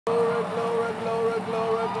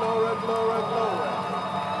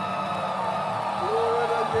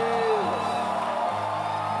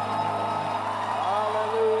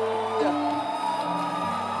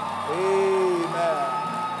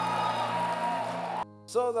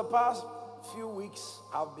So the past few weeks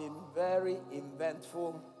have been very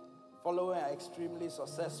eventful, following an extremely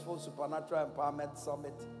successful Supernatural Empowerment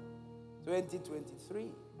Summit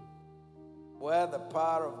 2023, where the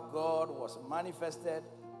power of God was manifested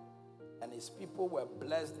and his people were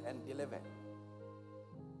blessed and delivered.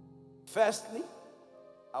 Firstly,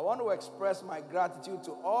 I want to express my gratitude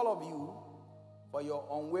to all of you for your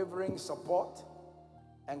unwavering support,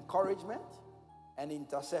 encouragement, and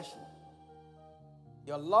intercession.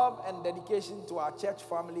 Your love and dedication to our church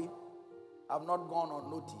family have not gone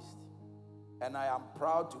unnoticed, and I am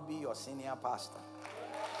proud to be your senior pastor.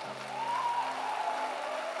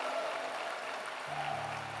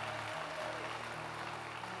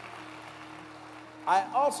 I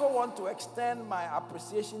also want to extend my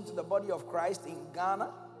appreciation to the body of Christ in Ghana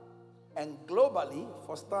and globally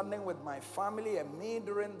for standing with my family and me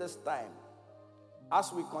during this time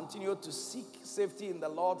as we continue to seek safety in the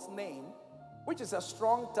Lord's name, which is a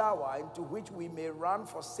strong tower into which we may run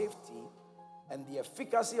for safety and the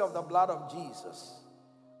efficacy of the blood of Jesus.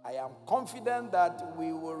 I am confident that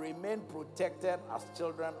we will remain protected as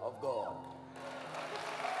children of God.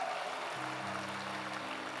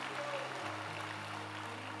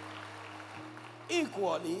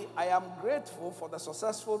 Equally, I am grateful for the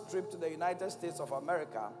successful trip to the United States of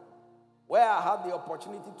America, where I had the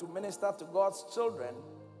opportunity to minister to God's children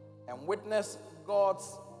and witness God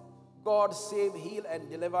save, heal, and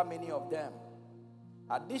deliver many of them.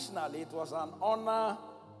 Additionally, it was an honor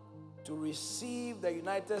to receive the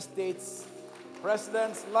United States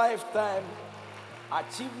President's Lifetime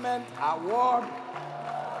Achievement Award.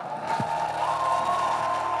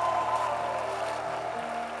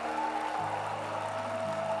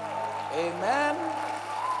 Amen.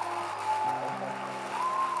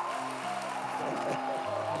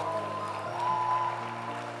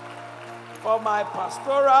 For my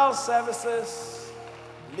pastoral services,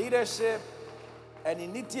 leadership, and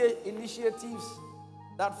initiatives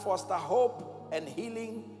that foster hope and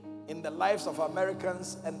healing in the lives of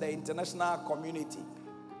Americans and the international community.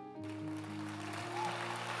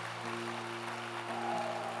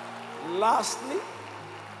 Lastly,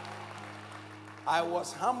 I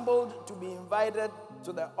was humbled to be invited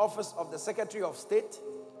to the office of the Secretary of State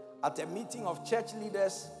at a meeting of church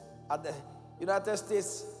leaders at the United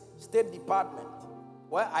States State Department,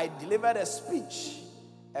 where I delivered a speech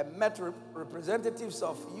and met representatives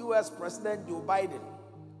of U.S. President Joe Biden.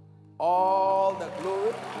 All the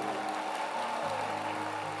glory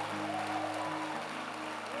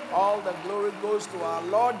goes to our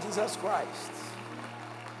Lord Jesus Christ.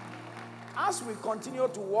 As we continue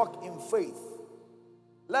to walk in faith,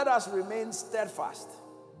 let us remain steadfast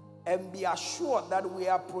and be assured that we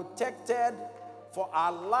are protected, for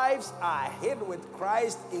our lives are hid with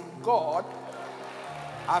Christ in God,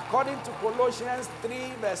 according to Colossians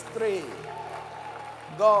 3 verse 3.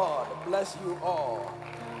 God bless you all.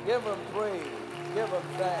 Give him praise. Give him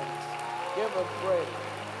thanks. Give him praise.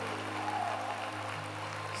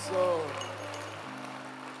 So,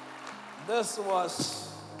 this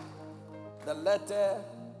was the letter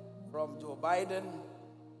from Joe Biden,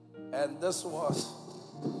 and this was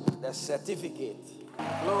the certificate.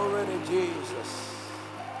 Glory to Jesus.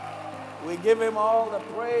 We give him all the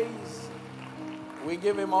praise. We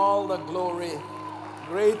give him all the glory.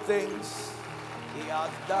 Great things he has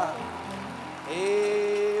done.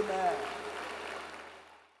 Amen.